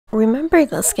Remember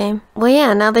this game? Well,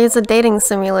 yeah, now there's a dating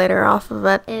simulator off of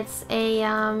it. It's a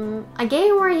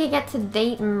game where you get to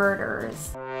date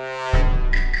murderers.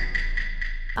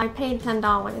 I paid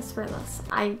 $10 for this.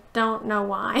 I don't know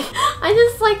why. I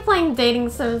just like playing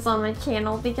dating sims on my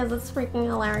channel because it's freaking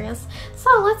hilarious. So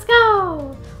let's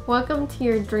go! Welcome to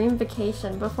your dream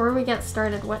vacation. Before we get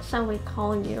started, what shall we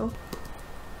call you?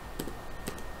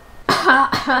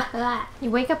 You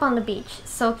wake up on the beach,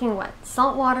 soaking wet.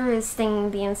 Salt water is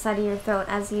stinging the inside of your throat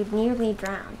as you nearly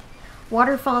drowned.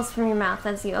 Water falls from your mouth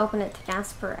as you open it to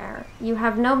gasp for air. You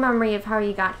have no memory of how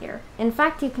you got here. In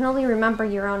fact, you can only remember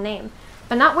your own name,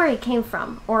 but not where you came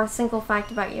from, or a single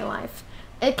fact about your life.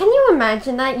 Can you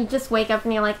imagine that? You just wake up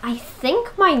and you're like, I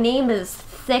think my name is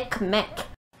Thick Mick.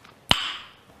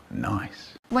 Nice.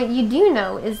 What you do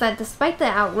know is that despite the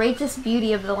outrageous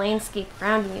beauty of the landscape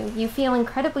around you, you feel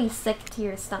incredibly sick to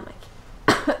your stomach.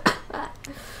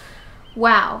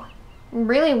 Wow.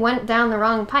 Really went down the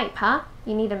wrong pipe, huh?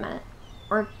 You need a minute.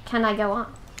 Or can I go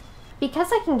on?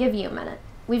 Because I can give you a minute.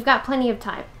 We've got plenty of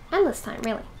time. Endless time,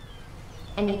 really.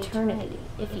 An eternity,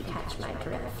 if you catch my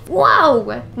drift.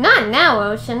 Whoa! Not now,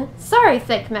 Ocean. Sorry,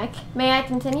 Thick Mick. May I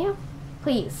continue?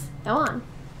 Please, go on.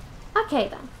 Okay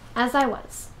then, as I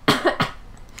was.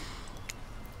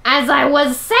 As I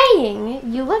was saying,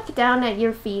 you look down at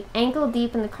your feet, ankle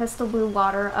deep in the crystal blue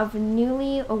water of a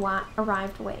newly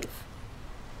arrived wave.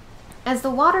 As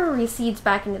the water recedes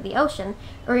back into the ocean,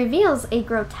 it reveals a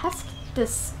grotesque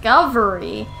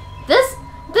discovery. Is this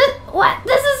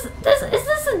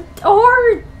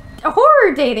a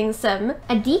horror dating sim?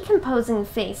 A decomposing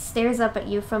face stares up at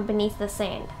you from beneath the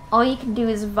sand. All you can do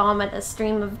is vomit a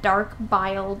stream of dark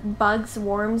bile, bugs,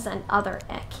 worms, and other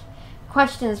ick.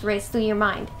 Questions race through your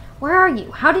mind. Where are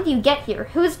you? How did you get here?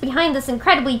 Who is behind this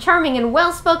incredibly charming and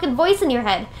well-spoken voice in your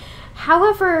head?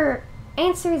 However,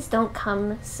 answers don't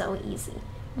come so easy.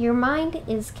 Your mind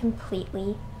is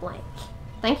completely blank.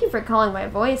 Thank you for calling my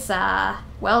voice,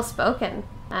 well-spoken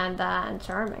and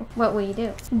charming. What will you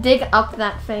do? Dig up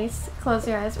that face, close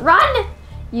your eyes, run!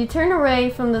 You turn away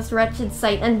from this wretched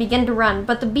sight and begin to run,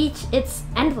 but the beach, it's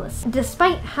endless.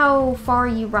 Despite how far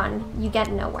you run, you get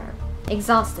nowhere.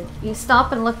 Exhausted, you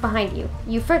stop and look behind you.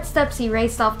 Your footsteps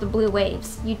erase off the blue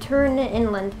waves. You turn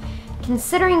inland.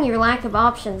 Considering your lack of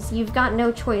options, you've got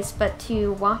no choice but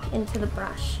to walk into the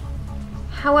brush.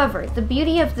 However, the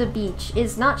beauty of the beach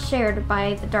is not shared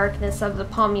by the darkness of the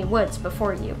palmy woods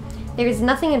before you. There is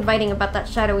nothing inviting about that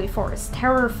shadowy forest.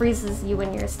 Terror freezes you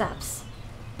in your steps.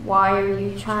 Why are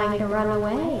you trying to run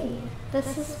away?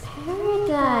 This is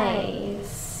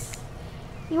paradise.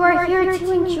 You are here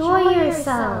to enjoy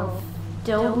yourself.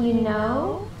 Don't you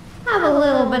know? Have a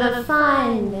little bit of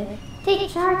fun. Take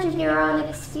charge of your own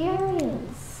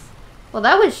experience. Well,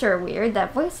 that was sure weird,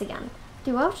 that voice again.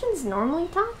 Do oceans normally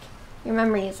talk? Your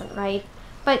memory isn't right,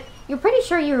 but you're pretty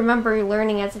sure you remember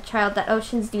learning as a child that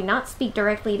oceans do not speak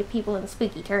directly to people in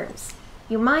spooky terms.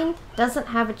 Your mind doesn't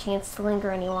have a chance to linger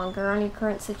any longer on your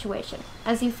current situation,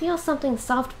 as you feel something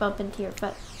soft bump into your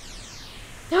foot.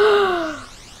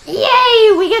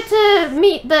 Yay! We get to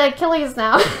meet the killers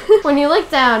now. When you look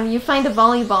down, you find a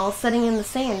volleyball sitting in the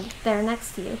sand there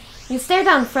next to you. You stare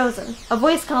down frozen. A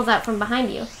voice calls out from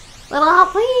behind you. Little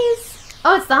help, please!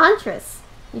 Oh, it's the Huntress.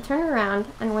 You turn around,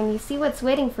 and when you see what's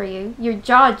waiting for you, your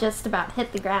jaw just about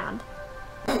hit the ground.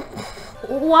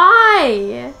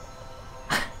 Why?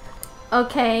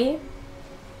 Okay.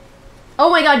 Oh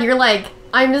my god, your leg.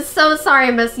 I'm so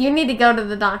sorry, miss. You need to go to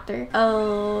the doctor.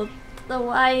 Oh,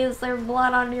 why is there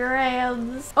blood on your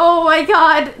hands? Oh my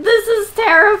god, this is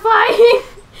terrifying.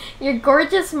 Your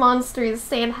gorgeous monsters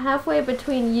stand halfway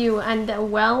between you and a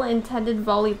well-intended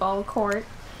volleyball court.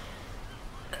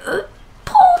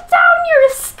 Pull down your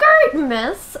skirt,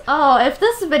 miss! Oh, if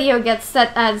this video gets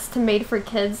set as to made for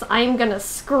kids, I'm gonna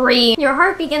scream. Your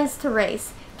heart begins to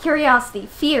race. Curiosity,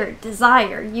 fear,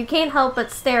 desire. You can't help but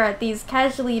stare at these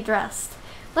casually dressed.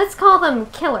 Let's call them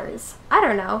killers. I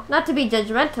don't know, not to be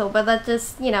judgmental, but that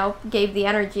just, you know, gave the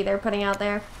energy they're putting out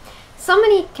there. So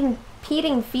many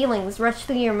competing feelings rush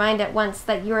through your mind at once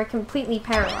that you are completely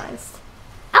paralyzed.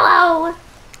 Hello!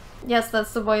 Yes,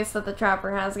 that's the voice that the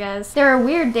trapper has, guys. There are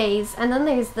weird days, and then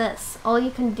there's this. All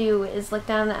you can do is look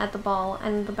down at the ball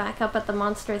and look back up at the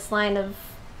monstrous line of,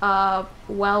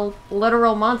 well,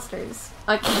 literal monsters.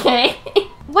 Okay.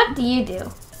 What do you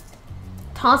do?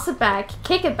 Toss it back,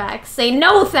 kick it back, say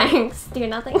no thanks, do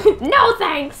nothing. No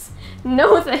thanks!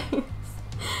 No thanks.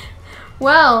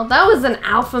 Well, that was an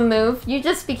alpha move. You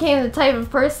just became the type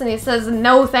of person who says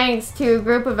no thanks to a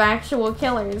group of actual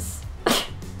killers.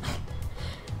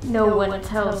 No one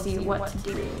tells you what to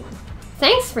do.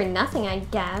 Thanks for nothing, I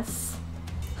guess.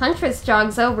 Huntress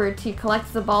jogs over to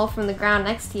collect the ball from the ground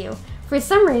next to you. For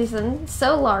some reason,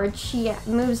 so large, she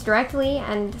moves directly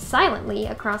and silently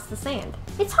across the sand.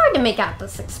 It's hard to make out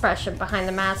this expression behind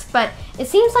the mask, but it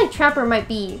seems like Trapper might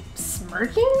be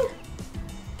smirking?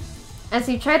 As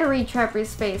you try to read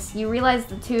Trapper's face, you realize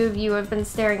the two of you have been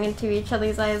staring into each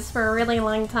other's eyes for a really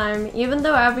long time, even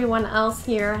though everyone else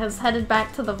here has headed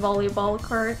back to the volleyball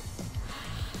court.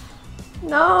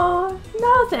 No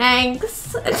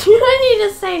thanks. I need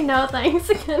to say no thanks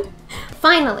again.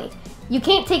 Finally, you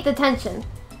can't take the tension,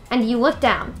 and you look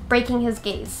down, breaking his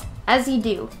gaze. As you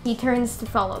do, he turns to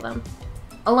follow them.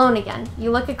 Alone again,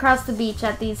 you look across the beach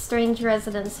at these strange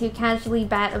residents who casually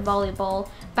bat a volleyball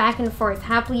back and forth,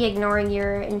 happily ignoring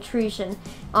your intrusion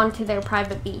onto their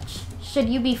private beach. Should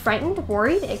you be frightened,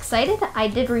 worried, excited? I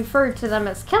did refer to them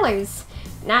as killers,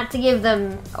 not to give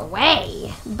them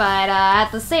away, but at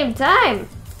the same time,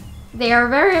 they are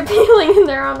very appealing in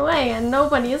their own way, and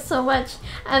nobody so much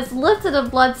as lifted a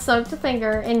blood-soaked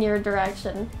finger in your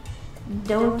direction.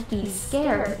 Don't be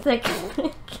scared, Thick.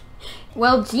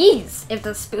 Well, geez, if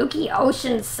the spooky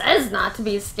ocean says not to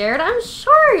be scared, I'm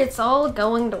sure it's all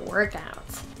going to work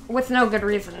out. With no good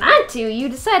reason not to, you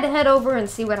decide to head over and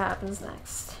see what happens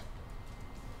next.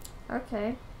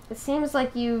 Okay. It seems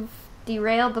like you've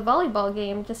derailed the volleyball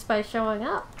game just by showing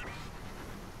up.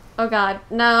 Oh god,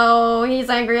 no, he's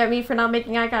angry at me for not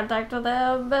making eye contact with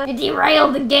him. You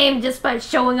derailed the game just by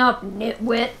showing up,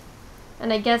 nitwit.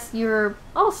 And I guess you're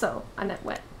also a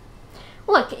nitwit.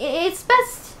 Look, it's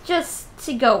best just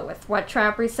to go with what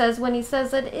Trapper says when he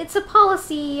says it. It's a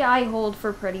policy I hold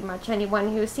for pretty much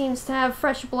anyone who seems to have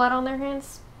fresh blood on their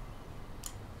hands.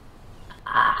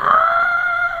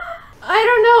 I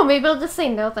don't know, maybe I'll just say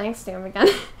no thanks to him again.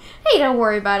 Hey, don't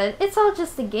worry about it. It's all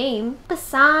just a game.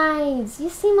 Besides, you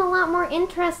seem a lot more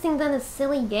interesting than a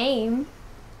silly game.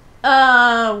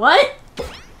 What?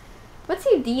 What's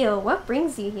your deal? What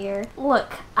brings you here?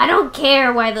 Look, I don't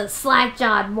care why the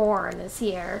slack-jawed moron is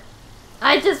here.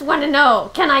 I just want to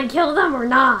know, can I kill them or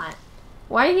not?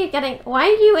 Why are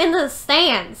you in the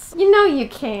stands? You know you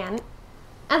can't.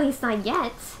 At least not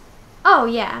yet. Oh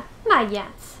yeah, not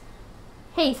yet.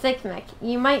 Hey, Thickneck,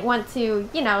 you might want to,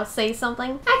 say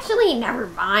something. Actually, never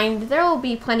mind. There will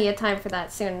be plenty of time for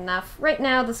that soon enough. Right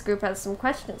now, this group has some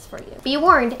questions for you. Be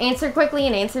warned, answer quickly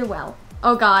and answer well.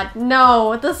 Oh god,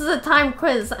 no. This is a time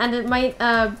quiz, and it might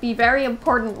be very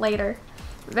important later.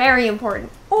 Very important.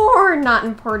 Or not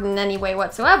important in any way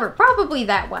whatsoever. Probably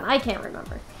that one. I can't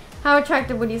remember. How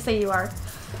attractive would you say you are?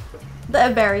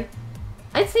 Very.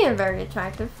 I'd say I'm very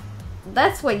attractive.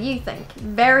 That's what you think.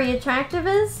 Very attractive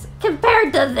is?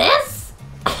 Compared to this?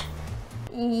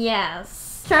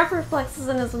 Yes. Trapper flexes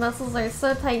and his muscles are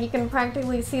so tight you can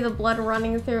practically see the blood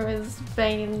running through his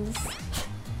veins.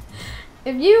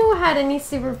 If you had any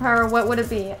superpower, what would it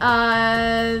be?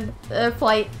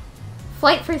 Flight.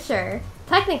 Flight for sure.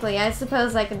 Technically, I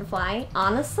suppose I can fly.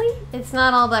 Honestly, it's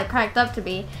not all that cracked up to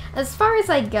be. As far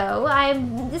as I go,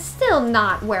 I'm still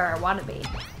not where I want to be.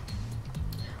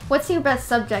 What's your best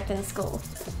subject in school?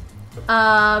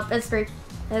 History.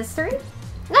 History?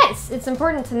 Nice! It's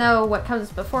important to know what comes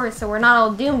before so we're not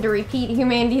all doomed to repeat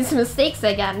humanity's mistakes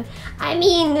again. I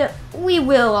mean, we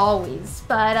will always,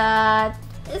 but,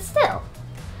 still.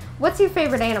 What's your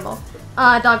favorite animal?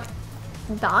 Dog.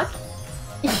 Dog?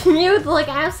 You would look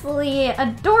absolutely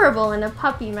adorable in a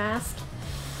puppy mask.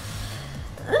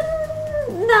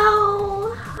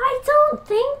 No, I don't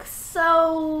think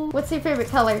so. What's your favorite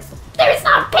color? There's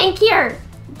not pink here!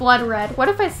 Blood red. What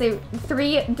if I say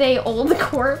 3-day-old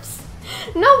corpse?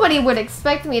 Nobody would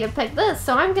expect me to pick this,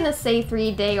 so I'm gonna say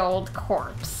 3-day-old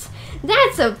corpse.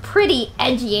 That's a pretty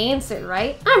edgy answer,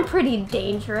 right? I'm pretty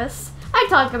dangerous. I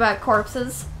talk about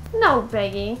corpses. No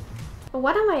biggie.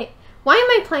 Why am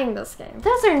I playing this game?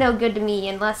 Those are no good to me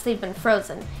unless they've been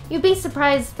frozen. You'd be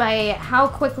surprised by how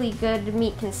quickly good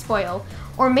meat can spoil.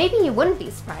 Or maybe you wouldn't be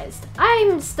surprised.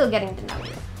 I'm still getting to know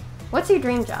you. What's your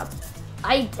dream job?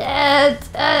 I'd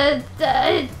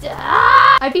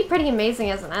be pretty amazing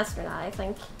as an astronaut, I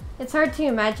think. It's hard to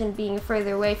imagine being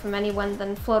further away from anyone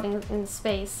than floating in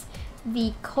space.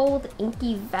 The cold,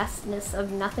 inky vastness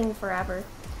of nothing forever.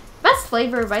 Best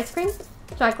flavor of ice cream?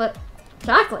 Chocolate.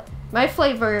 Chocolate. My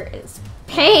flavor is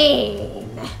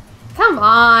pain. Come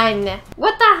on.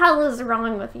 What the hell is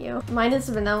wrong with you? Mine is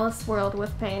vanilla swirled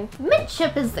with pain. Mint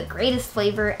chip is the greatest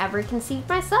flavor ever conceived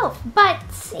myself. But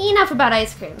enough about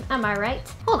ice cream, am I right?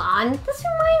 Hold on, this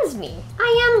reminds me.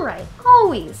 I am right,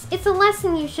 always. It's a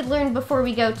lesson you should learn before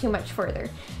we go too much further.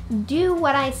 Do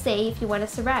what I say if you want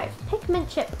to survive. Pick mint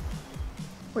chip.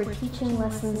 We're teaching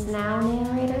lessons now,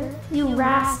 narrator. You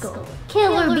rascal.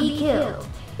 Kill or be killed.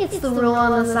 It's the rule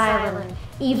on this island,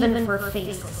 even for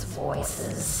faceless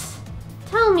voices.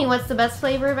 Tell me, what's the best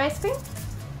flavor of ice cream?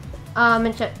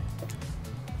 Mint chip.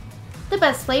 The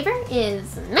best flavor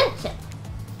is mint chip.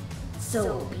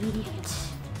 So obedient.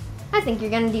 I think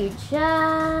you're gonna do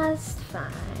just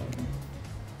fine.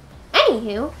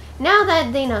 Anywho, now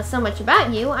that they know so much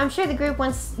about you, I'm sure the group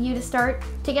wants you to start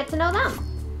to get to know them.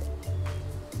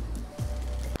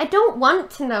 I don't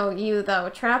want to know you though,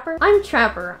 Trapper. I'm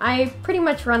Trapper. I pretty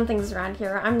much run things around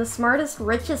here. I'm the smartest,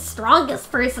 richest,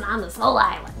 strongest person on this whole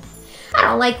island. I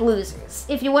don't like losers.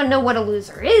 If you want to know what a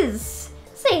loser is,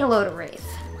 say hello to Wraith.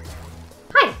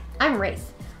 Hi, I'm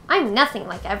Wraith. I'm nothing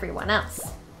like everyone else.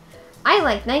 I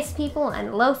like nice people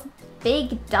and loathe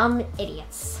big, dumb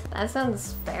idiots. That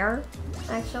sounds fair,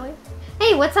 actually.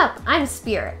 Hey, what's up? I'm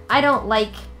Spirit. I don't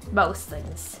like most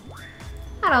things.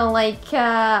 I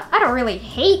don't really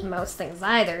hate most things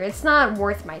either. It's not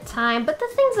worth my time, but the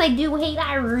things I do hate,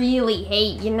 I really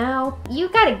hate, you know? You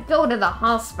gotta go to the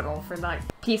hospital for that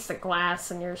piece of glass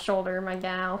in your shoulder, my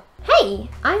gal. Hey,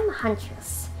 I'm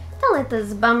Huntress. Don't let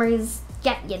those bummers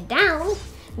get you down.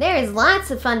 There is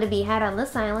lots of fun to be had on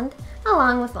this island,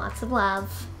 along with lots of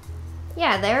love.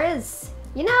 Yeah, there is.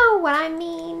 You know what I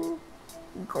mean?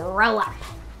 Grow up.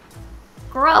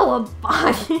 Grow a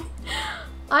body.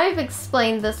 I've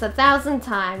explained this 1,000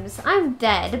 times. I'm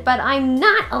dead, but I'm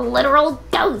not a literal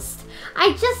ghost.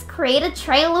 I just create a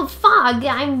trail of fog.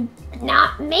 I'm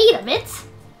not made of it.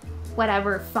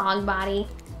 Whatever, fog body.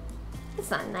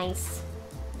 It's not nice.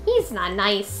 He's not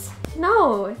nice.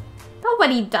 No,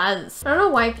 nobody does. I don't know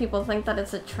why people think that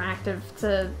it's attractive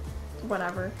to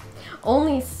whatever.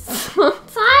 Only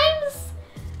sometimes?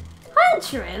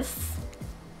 Huntress?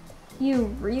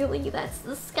 You really? That's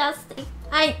disgusting.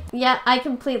 I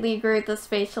completely agree with this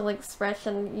facial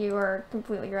expression. You are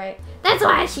completely right. That's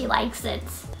why she likes it.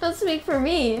 Don't speak for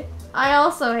me. I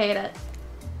also hate it.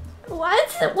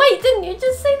 What? Wait, didn't you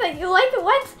just say that you like it?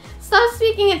 What? Stop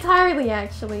speaking entirely,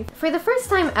 actually. For the first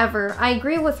time ever, I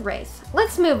agree with Wraith.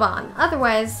 Let's move on.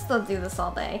 Otherwise, they'll do this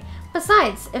all day.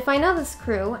 Besides, if I know this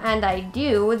crew, and I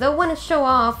do, they'll want to show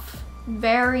off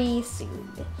very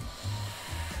soon.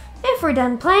 If we're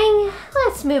done playing,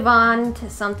 let's move on to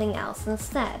something else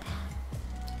instead.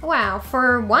 Wow,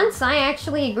 for once I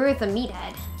actually agree with the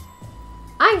meathead.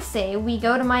 I say we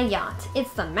go to my yacht.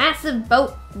 It's the massive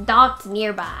boat docked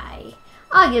nearby.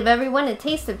 I'll give everyone a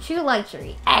taste of true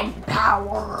luxury and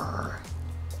power.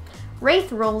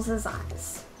 Wraith rolls his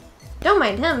eyes. Don't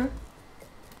mind him.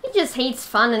 He just hates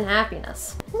fun and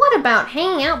happiness. What about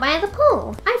hanging out by the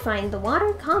pool? I find the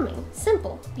water calming,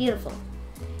 simple, beautiful.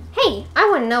 Hey, I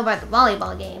want to know about the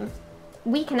volleyball game.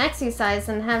 We can exercise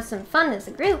and have some fun as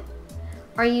a group.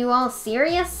 Are you all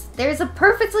serious? There's a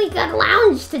perfectly good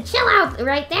lounge to chill out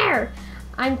right there.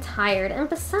 I'm tired, and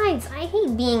besides, I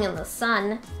hate being in the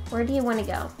sun. Where do you want to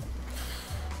go?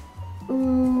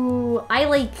 Ooh,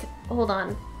 hold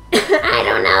on. I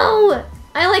don't know.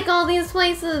 I like all these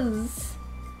places.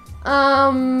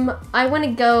 I want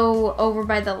to go over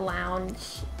by the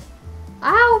lounge.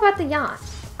 How about the yacht?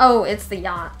 Oh, it's the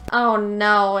yacht. Oh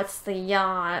no, it's the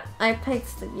yacht. I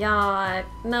picked the yacht.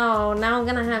 No, now I'm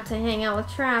gonna have to hang out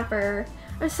with Trapper.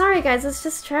 I'm sorry guys, it's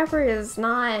just Trapper is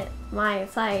not my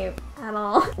type at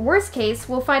all. Worst case,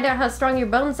 we'll find out how strong your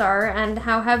bones are and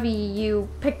how heavy you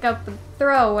pick up and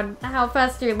throw and how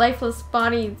fast your lifeless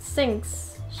body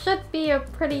sinks. Should be a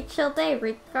pretty chill day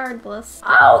regardless.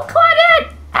 Oh,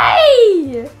 Claudette!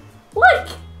 Hey! Look!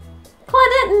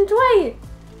 Claudette and Dwight!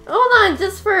 Hold on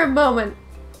just for a moment.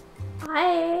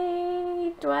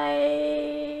 Hi,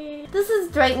 Dwight. This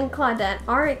is Dwight and Claudette,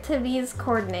 our activities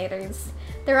coordinators.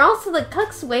 They're also the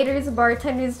cooks, waiters,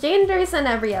 bartenders, janitors, and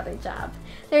every other job.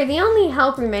 They're the only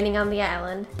help remaining on the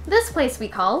island. This place we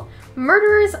call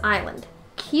Murderer's Island.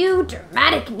 Cue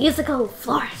dramatic musical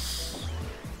flourish.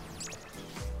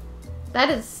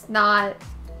 That is not...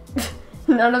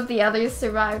 None of the others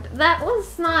survived. That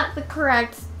was not the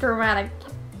correct dramatic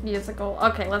musical.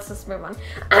 Okay, let's just move on.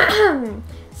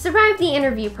 Survive the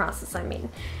interview process, I mean.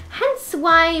 Hence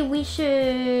why we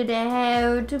should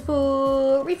have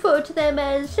to refer to them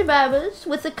as survivors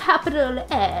with a capital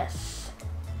S.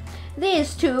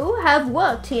 These two have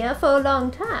worked here for a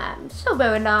long time. So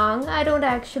very long, I don't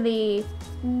actually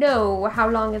know how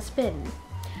long it's been.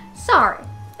 Sorry.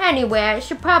 Anyway, I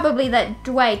should probably let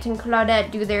Dwight and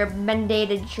Claudette do their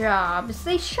mandated jobs.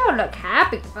 They sure look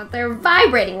happy, but they're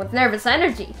vibrating with nervous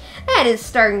energy. That is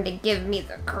starting to give me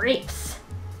the creeps.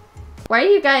 Why are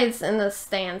you guys in this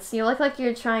stance? You look like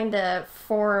you're trying to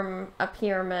form a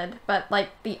pyramid, but like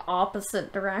the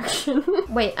opposite direction.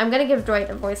 Wait, I'm gonna give Dwight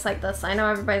a voice like this. I know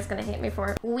everybody's gonna hate me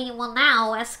for it. We will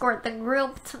now escort the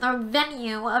group to the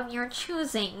venue of your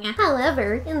choosing.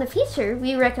 However, in the future,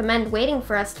 we recommend waiting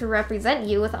for us to represent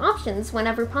you with options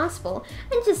whenever possible,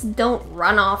 and just don't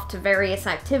run off to various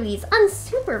activities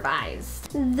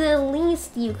unsupervised. The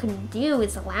least you can do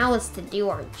is allow us to do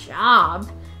our job.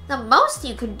 The most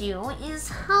you could do is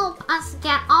help us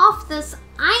get off this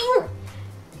island.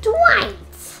 Dwight!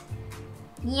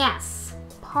 Yes,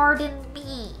 pardon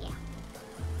me.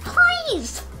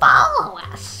 Please follow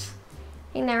us.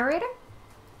 Hey, narrator?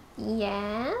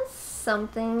 Yes?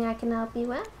 Something I can help you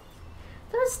with?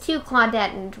 Those two,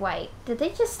 Claudette and Dwight, did they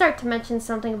just start to mention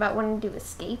something about wanting to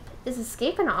escape? Is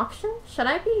escape an option? Should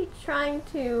I be trying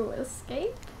to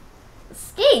escape?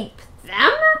 Escape?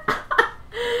 Them?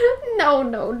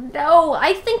 No.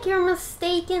 I think you're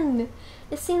mistaken.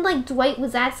 It seemed like Dwight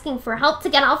was asking for help to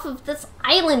get off of this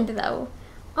island, though.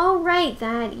 Oh, right,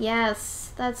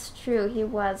 yes, that's true, he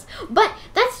was. But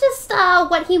that's just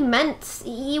what he meant.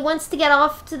 He wants to get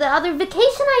off to the other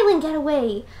vacation island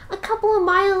getaway. A couple of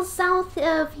miles south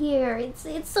of here.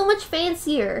 It's so much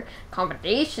fancier.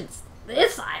 Accommodations,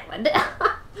 this island.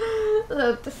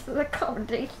 The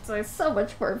accommodations are so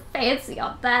much more fancy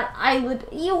on that island.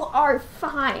 You are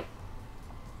fine.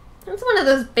 It's one of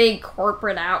those big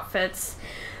corporate outfits.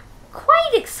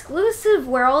 Quite exclusive,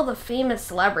 where all the famous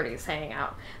celebrities hang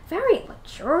out. Very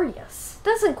luxurious.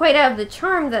 Doesn't quite have the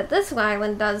charm that this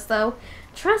island does, though.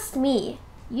 Trust me,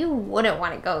 you wouldn't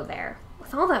want to go there.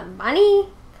 With all that money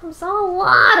comes a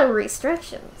lot of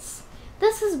restrictions.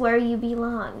 This is where you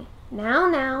belong.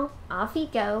 Now, off you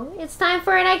go. It's time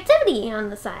for an activity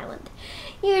on this island.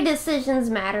 Your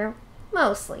decisions matter,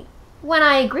 mostly, when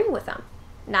I agree with them.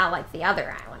 Not like the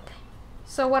other island.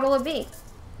 So what'll it be?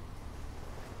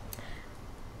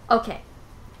 Okay,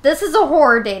 this is a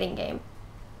horror dating game.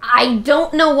 I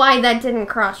don't know why that didn't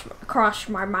cross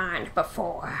my mind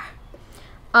before.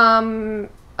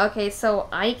 Okay, so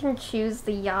I can choose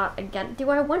the yacht again. Do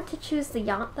I want to choose the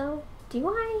yacht, though? Do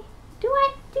I?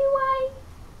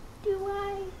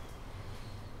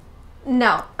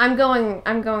 No, I'm going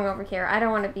over here. I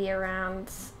don't want to be around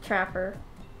Trapper.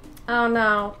 Oh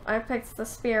no, I picked the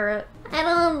spirit. I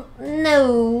don't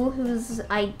know whose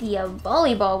idea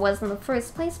volleyball was in the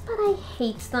first place, but I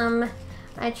hate them.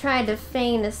 I tried to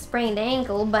feign a sprained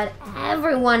ankle, but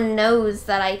everyone knows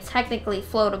that I technically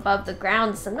float above the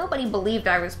ground, so nobody believed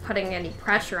I was putting any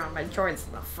pressure on my joints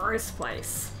in the first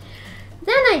place.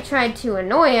 Then I tried to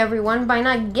annoy everyone by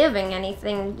not giving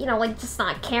anything, you know, like just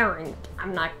not caring.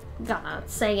 I'm not gonna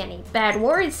say any bad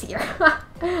words here.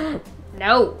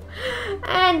 No.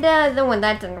 And then when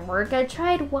that didn't work, I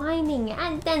tried whining,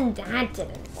 and then that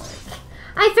didn't work.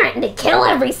 I threatened to kill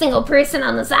every single person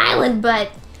on this island,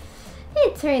 but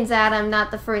it turns out I'm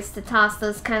not the first to toss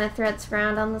those kind of threats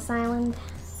around on this island.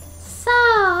 So,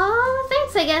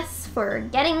 thanks, I guess, for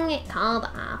getting it called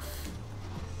off.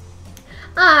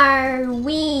 Are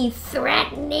we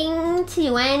threatening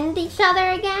to end each other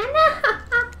again?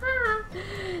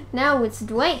 Now it's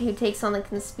Dwight who takes on the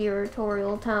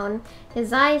conspiratorial tone,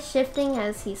 his eyes shifting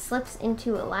as he slips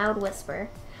into a loud whisper.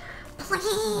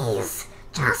 Please,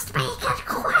 just make it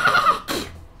quick.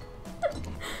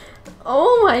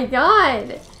 Oh my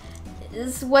god!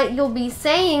 Is what you'll be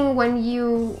saying when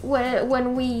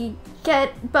we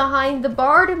get behind the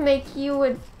bar to make you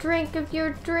a drink of your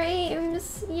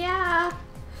dreams. Yeah.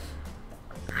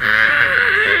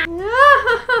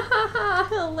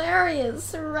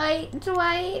 Hilarious, right,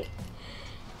 Dwight?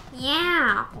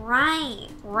 Yeah, right.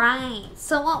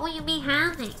 So what will you be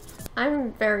having?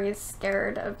 I'm very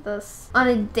scared of this. On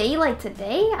a day like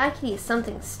today, I could use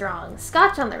something strong.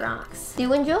 Scotch on the rocks.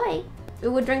 Do enjoy.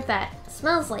 Who would drink that?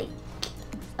 Smells like...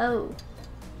 Oh.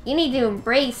 You need to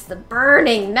embrace the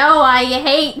burning. No, I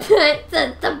hate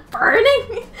the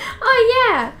burning. Oh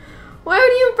yeah. Why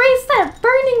would you embrace that?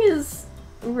 Burning is...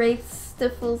 Wraith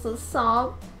stifles a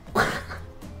sob. Why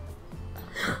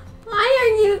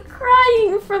are you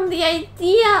crying from the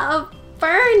idea of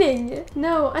burning?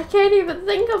 No, I can't even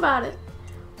think about it.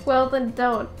 Well then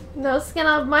don't. No skin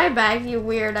off my back, you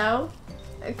weirdo.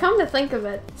 Come to think of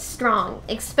it. Strong,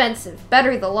 expensive,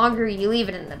 better the longer you leave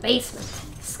it in the basement.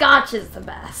 Scotch is the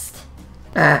best.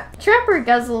 Trapper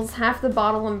guzzles half the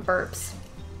bottle and burps.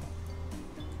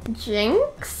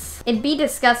 Jinx? It'd be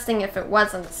disgusting if it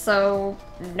wasn't, so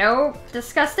no,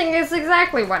 disgusting is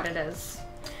exactly what it is.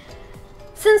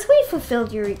 Since we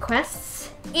fulfilled your requests,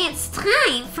 it's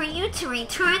time for you to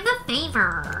return the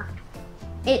favor.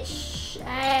 It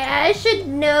I should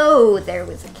know there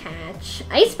was a catch.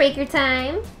 Icebreaker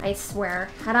time. I swear,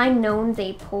 had I known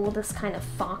they pull this kind of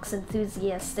Fox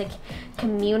enthusiastic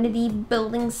community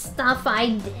building stuff,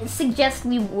 I'd suggest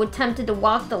we attempted to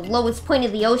walk the lowest point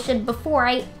of the ocean before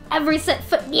I ever set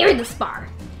foot near this bar.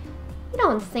 You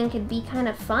don't think it'd be kind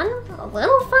of fun? A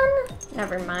little fun?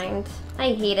 Never mind.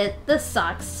 I hate it. This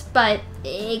sucks, but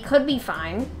it could be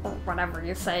fine. Or whatever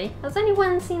you say. Has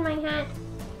anyone seen my hat?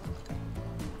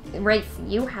 Rafe,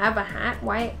 you have a hat?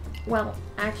 Why? Well,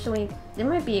 actually, it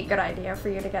might be a good idea for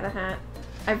you to get a hat.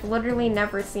 I've literally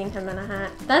never seen him in a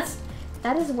hat.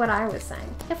 That is what I was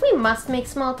saying. If we must make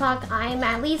small talk, I'm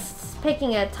at least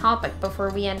picking a topic before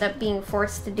we end up being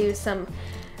forced to do some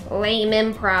lame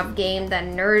improv game that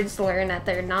nerds learn at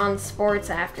their non-sports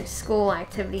after-school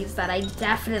activities that I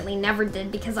definitely never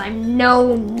did because I'm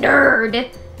no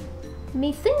nerd.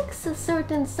 Methinks a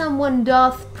certain someone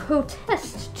doth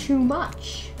protest too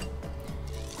much.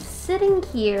 Sitting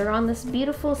here on this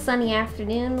beautiful sunny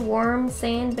afternoon, warm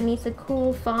sand beneath a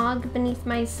cool fog beneath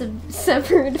my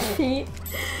severed feet.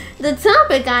 The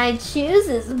topic I choose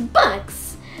is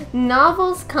books.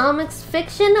 Novels, comics,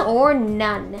 fiction, or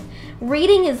none.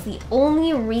 Reading is the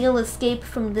only real escape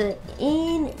from the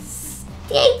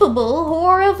inescapable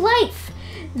horror of life.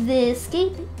 The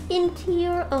escape into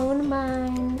your own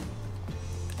mind.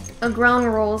 A groan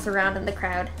rolls around in the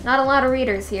crowd. Not a lot of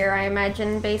readers here, I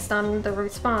imagine, based on the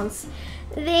response.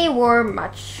 They were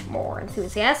much more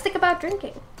enthusiastic about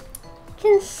drinking.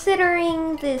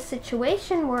 Considering the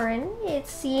situation we're in, it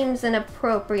seems an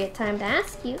appropriate time to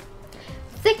ask you.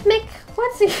 Thick Mick,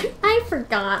 what's your... I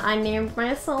forgot I named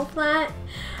myself that.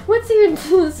 What's your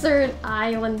desert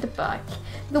island book?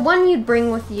 The one you'd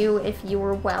bring with you if you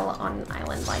were well on an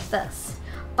island like this.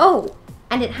 Oh,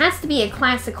 and it has to be a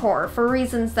classic horror for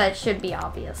reasons that should be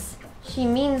obvious. She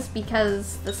means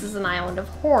because this is an island of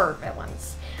horror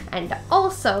villains. And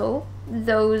also,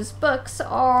 those books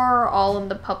are all in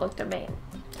the public domain.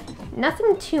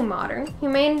 Nothing too modern.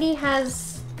 Humanity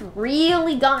has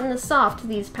really gotten soft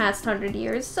these past 100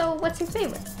 years, so what's your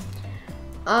favorite?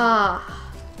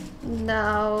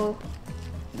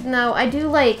 No, I do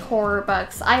like horror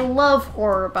books. I love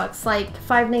horror books like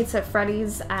Five Nights at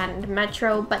Freddy's and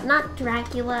Metro, but not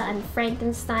Dracula and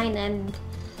Frankenstein and...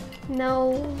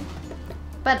 no.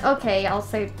 But okay, I'll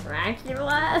say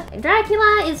Dracula.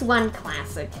 Dracula is one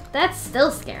classic. That's still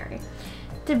scary.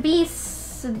 To be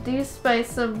seduced by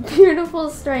some beautiful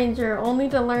stranger only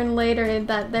to learn later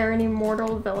that they're an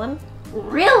immortal villain.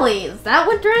 Really? Is that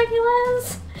what Dracula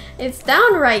is? It's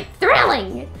downright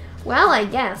thrilling! Well, I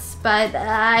guess, but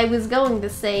I was going to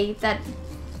say that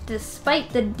despite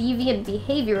the deviant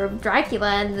behavior of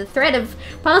Dracula and the threat of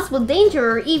possible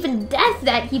danger or even death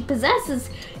that he possesses,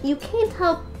 you can't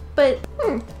help but...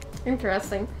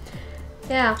 interesting.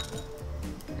 Yeah.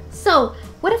 So,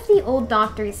 what if the old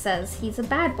doctor says he's a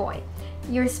bad boy?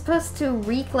 You're supposed to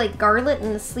reek like garlic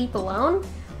and sleep alone?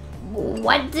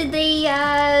 What did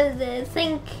they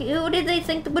think? Who did they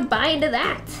think would buy into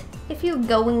that? If you're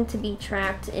going to be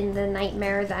trapped in the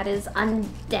nightmare that is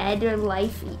undead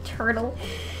life eternal,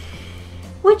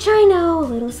 which I know a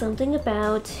little something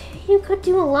about, you could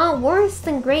do a lot worse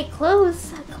than great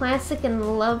clothes. A classic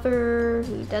and lover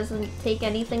who doesn't take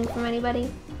anything from anybody.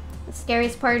 The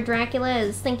scariest part of Dracula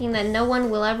is thinking that no one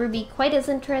will ever be quite as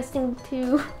interesting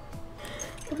to...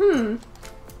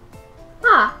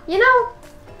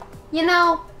 You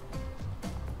know,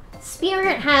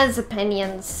 Spirit has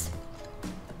opinions.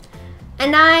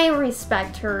 And I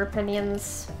respect her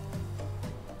opinions.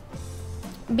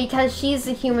 Because she's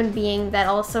a human being that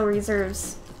also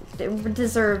deserves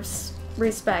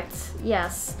respect,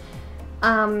 yes.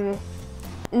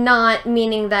 Not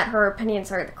meaning that her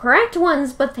opinions are the correct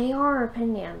ones, but they are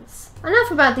opinions.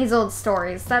 Enough about these old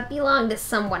stories that belong to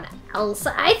someone else.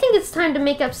 I think it's time to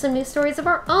make up some new stories of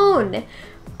our own.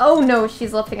 Oh no,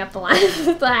 she's lifting up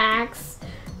the axe.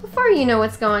 Before you know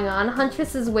what's going on,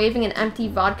 Huntress is waving an empty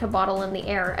vodka bottle in the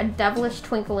air, a devilish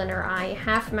twinkle in her eye,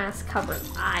 half-mask covered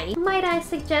eye. Might I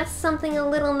suggest something a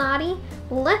little naughty?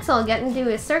 Let's all get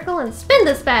into a circle and spin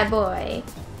this bad boy.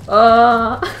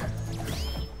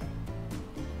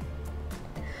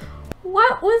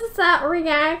 What was that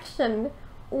reaction?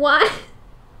 Why did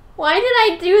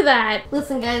I do that?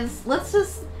 Listen guys, let's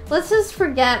just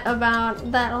forget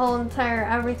about that whole entire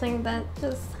everything that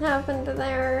just happened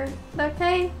there,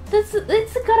 okay? It's a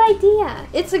good idea.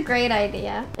 It's a great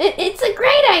idea. It's a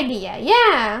great idea,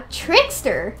 yeah!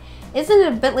 Trickster! Isn't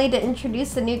it a bit late to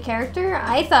introduce the new character?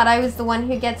 I thought I was the one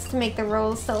who gets to make the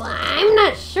roles, so I'm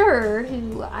not sure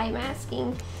who I'm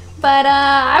asking. But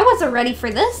I wasn't ready for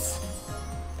this.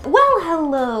 Well,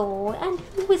 hello, and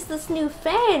who is this new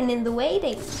fan in the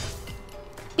waiting?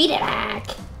 Beat it back.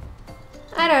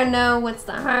 I don't know what's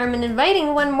the harm in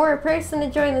inviting one more person to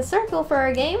join the circle for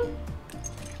our game.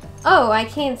 Oh, I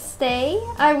can't stay?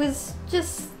 I was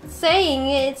just saying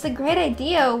it's a great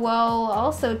idea while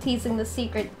also teasing the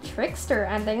secret trickster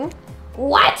ending.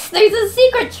 What? There's a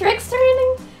secret trickster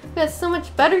ending? We have so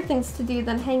much better things to do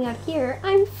than hang out here.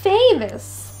 I'm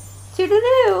famous.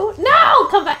 Toodaloo. No!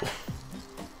 Come back.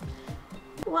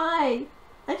 Why?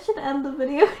 I should end the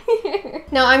video here.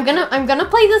 No, I'm gonna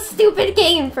play this stupid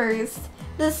game first.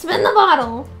 The spin the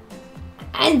bottle.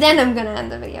 And then I'm gonna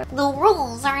end the video. The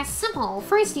rules are simple.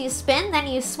 First you spin, then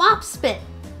you swap spin.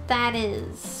 That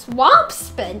is swamp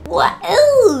spin. What?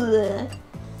 Ugh.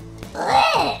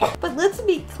 Ugh. But let's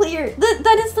be clear,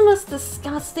 that is the most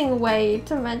disgusting way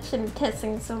to mention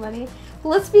kissing somebody.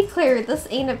 Let's be clear, this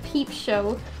ain't a peep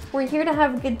show. We're here to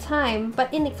have a good time,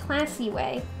 but in a classy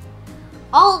way.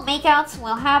 All makeouts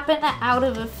will happen out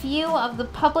of a view of the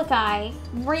public eye,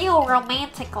 real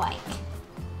romantic-like.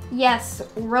 Yes,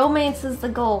 romance is the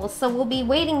goal, so we'll be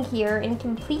waiting here in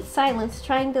complete silence,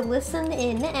 trying to listen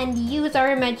in and use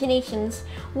our imaginations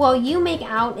while you make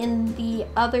out in the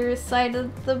other side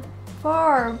of the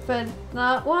bar, but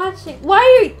not watching.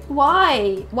 Why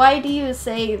do you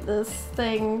say this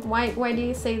thing? Why do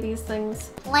you say these things?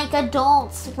 Like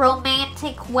adults,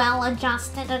 romantic,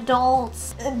 well-adjusted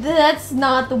adults. That's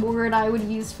not the word I would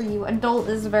use for you. Adult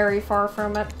is very far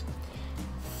from it.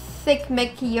 Thick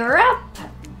Mick Europe?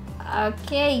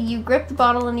 Okay, you grip the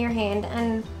bottle in your hand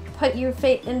and put your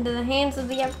fate into the hands of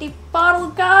the empty bottle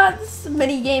gods.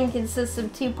 Minigame consists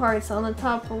of 2 parts on the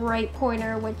top right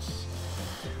pointer, which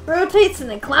rotates in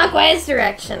a clockwise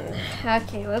direction.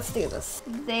 Okay, let's do this.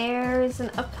 There's an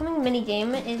upcoming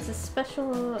minigame. It's a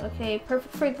special, okay,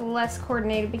 perfect for the less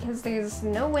coordinated because there's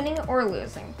no winning or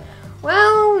losing.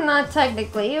 Well, not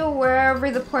technically.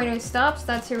 Wherever the pointer stops,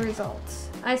 that's your result.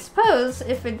 I suppose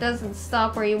if it doesn't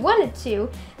stop where you want it to,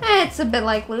 it's a bit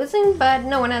like losing, but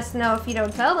no one has to know if you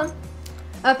don't tell them.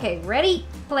 Okay, ready?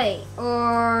 Play.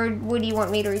 Or would you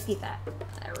want me to repeat that?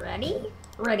 Ready?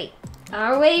 Ready.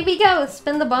 Away we go.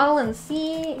 Spin the bottle and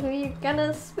see who you're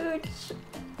gonna smooch.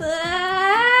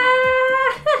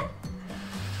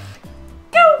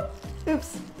 Go!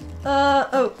 Oops.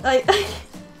 Oh, I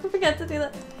forgot to do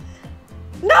that.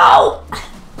 No!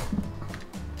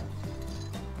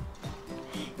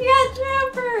 You got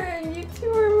Trapper! You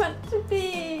two are meant to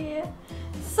be.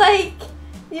 Psych!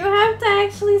 You have to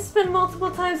actually spin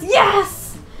multiple times.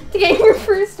 Yes! To get your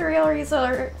first real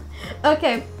result.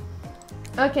 Okay.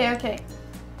 Okay.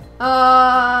 No!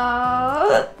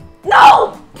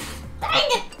 Dang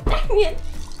it!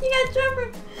 You got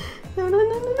Trapper! No!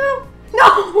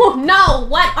 No!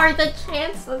 What are the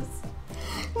chances?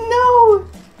 No!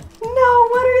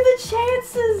 What are the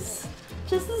chances?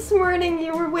 Just this morning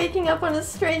you were waking up on a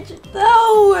strange...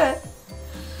 No!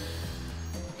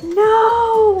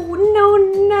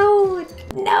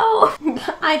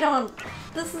 I don't...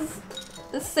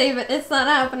 Save it. It's not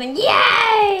happening.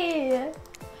 Yay!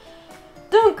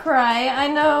 Don't cry. I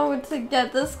know to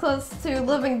get this close to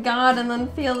living God and then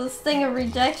feel the sting of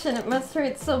rejection, it must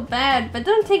hurt so bad, but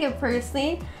don't take it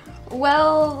personally.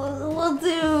 Well, we'll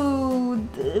do...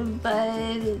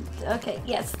 but... okay,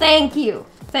 yes, thank you.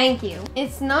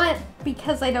 It's not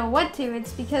because I don't want to,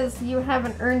 it's because you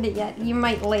haven't earned it yet. You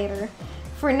might later.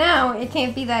 For now, it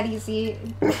can't be that easy.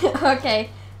 Okay,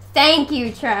 thank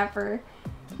you, Trapper.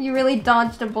 You really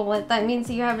dodged a bullet. That means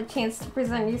you have a chance to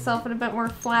present yourself in a bit more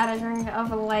flattering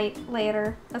of a light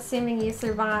later, assuming you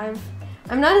survive.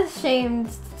 I'm not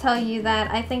ashamed to tell you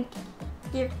that I think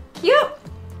you're cute.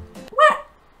 What?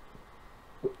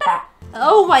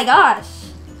 Oh my gosh.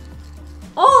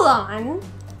 Hold on.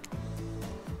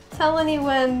 Tell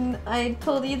anyone I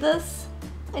told you this,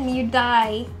 and you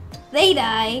die. They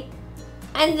die.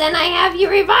 And then I have you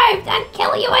revived and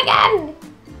kill you again!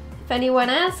 If anyone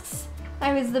asks,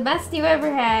 I was the best you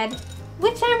ever had.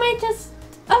 Which I might just...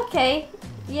 okay,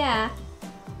 yeah.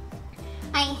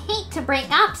 I hate to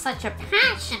break up such a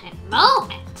passionate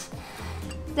moment.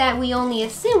 That we only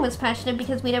assume was passionate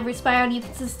because we never spy on you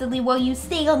consistently while you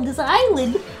stay on this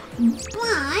island.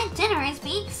 But dinner is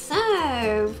being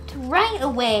served right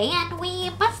away, and we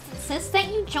must insist that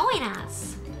you join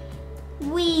us.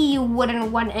 We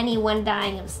wouldn't want anyone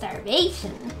dying of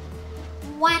starvation.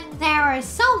 When there are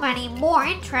so many more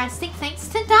interesting things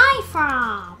to die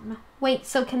from. Wait,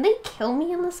 so can they kill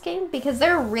me in this game? Because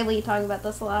they're really talking about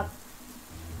this a lot.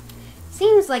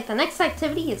 Seems like the next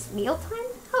activity is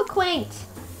mealtime? How quaint.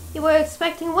 You were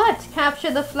expecting what?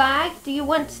 Capture the flag? Do you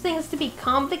want things to be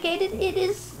complicated? It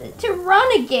is to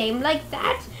run a game like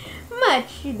that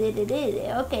much.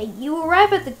 Okay, you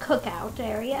arrive at the cookout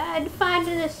area and find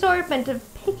an assortment of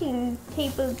picking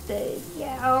tables.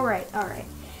 Yeah, alright.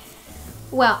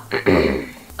 Well,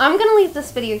 I'm gonna leave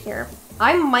this video here.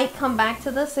 I might come back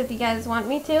to this if you guys want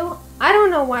me to. I don't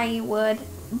know why you would,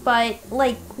 but,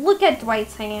 like, look at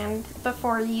Dwight's hand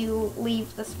before you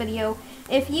leave this video.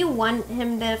 If you want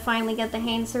him to finally get the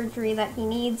hand surgery that he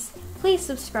needs, please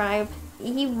subscribe.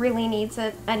 He really needs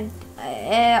it, and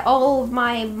all of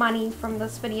my money from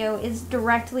this video is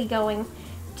directly going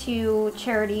to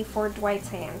charity for Dwight's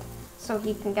hand, so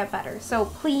he can get better. So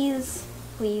please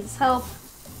help.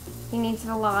 He needs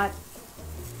it a lot.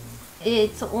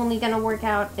 It's only gonna work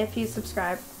out if you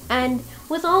subscribe. And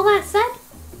with all that said,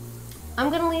 I'm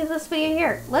gonna leave this video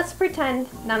here. Let's pretend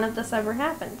none of this ever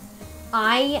happened.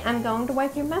 I am going to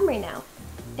wipe your memory now.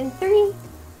 In 3,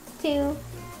 2,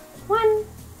 1.